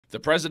The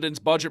president's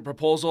budget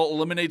proposal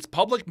eliminates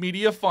public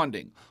media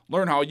funding.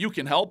 Learn how you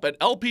can help at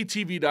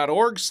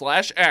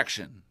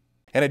lptv.org/action.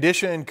 An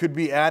addition could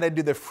be added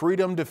to the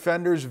Freedom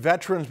Defenders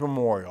Veterans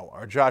Memorial.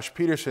 Our Josh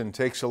Peterson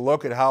takes a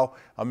look at how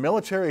a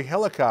military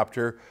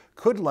helicopter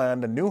could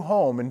land a new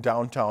home in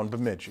downtown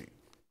Bemidji.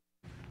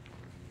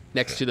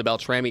 Next to the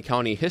Beltrami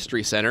County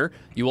History Center,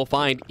 you will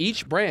find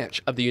each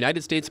branch of the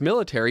United States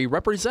military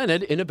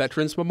represented in a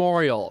Veterans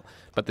Memorial.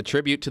 But the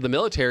tribute to the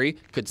military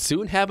could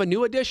soon have a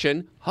new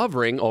addition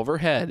hovering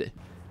overhead.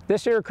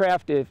 This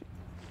aircraft, if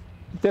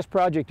this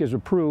project is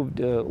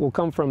approved, will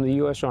come from the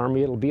U.S.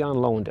 Army. It'll be on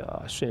loan to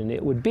us, and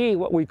it would be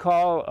what we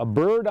call a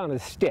bird on a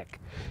stick.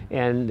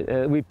 And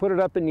we put it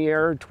up in the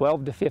air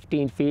 12 to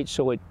 15 feet,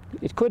 so it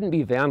couldn't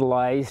be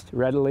vandalized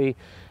readily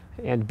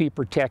and be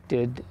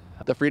protected.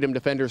 The Freedom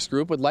Defenders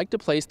group would like to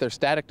place their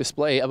static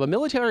display of a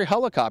military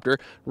helicopter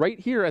right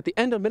here at the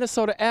end of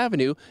Minnesota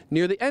Avenue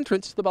near the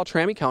entrance to the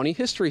Beltrami County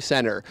History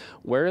Center,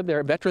 where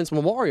their Veterans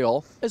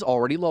Memorial is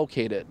already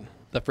located.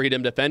 The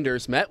Freedom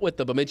Defenders met with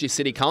the Bemidji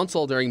City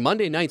Council during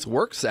Monday night's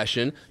work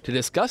session to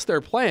discuss their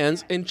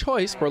plans and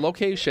choice for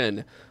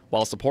location.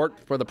 While support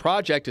for the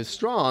project is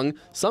strong,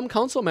 some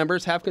council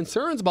members have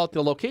concerns about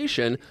the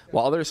location,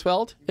 while others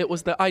felt it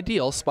was the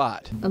ideal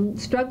spot. I'm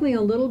struggling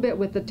a little bit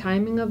with the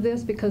timing of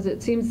this because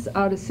it seems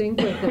out of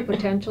sync with the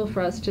potential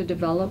for us to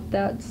develop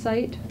that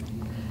site.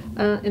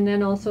 And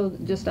then also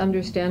just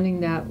understanding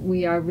that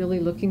we are really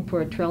looking for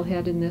a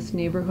trailhead in this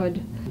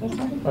neighborhood.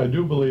 I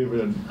do believe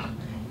it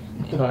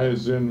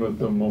ties in with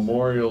the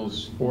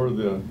memorials for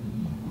the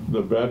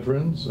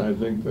veterans. I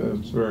think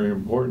that's very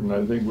important.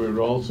 I think we would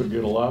also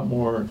get a lot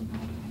more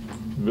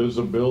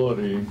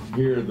visibility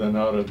here than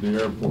out at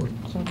the airport.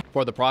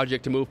 For the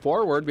project to move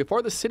forward,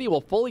 before the city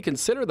will fully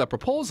consider the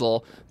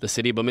proposal, the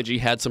city of Bemidji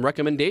had some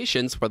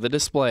recommendations for the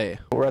display.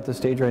 We're at the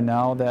stage right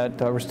now that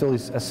we're still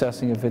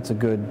assessing if it's a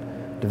good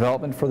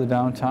development for the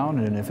downtown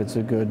and if it's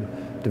a good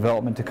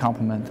development to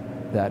complement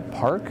that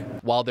park.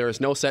 While there is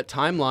no set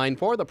timeline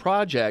for the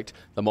project,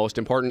 the most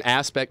important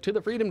aspect to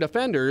the Freedom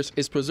Defenders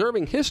is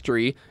preserving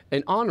history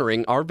and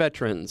honoring our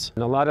veterans.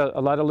 And a lot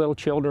of little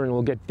children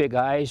will get big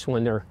eyes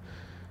when their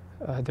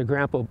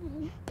grandpa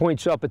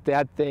points up at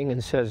that thing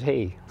and says,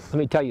 "Hey, let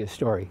me tell you a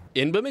story."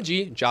 In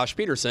Bemidji, Josh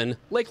Peterson,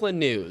 Lakeland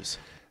News.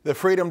 The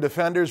Freedom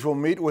Defenders will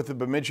meet with the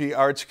Bemidji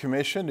Arts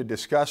Commission to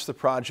discuss the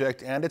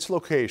project and its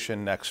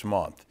location next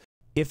month.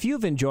 If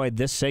you've enjoyed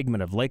this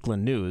segment of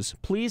Lakeland News,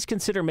 please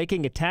consider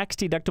making a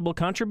tax-deductible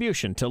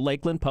contribution to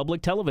Lakeland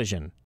Public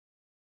Television.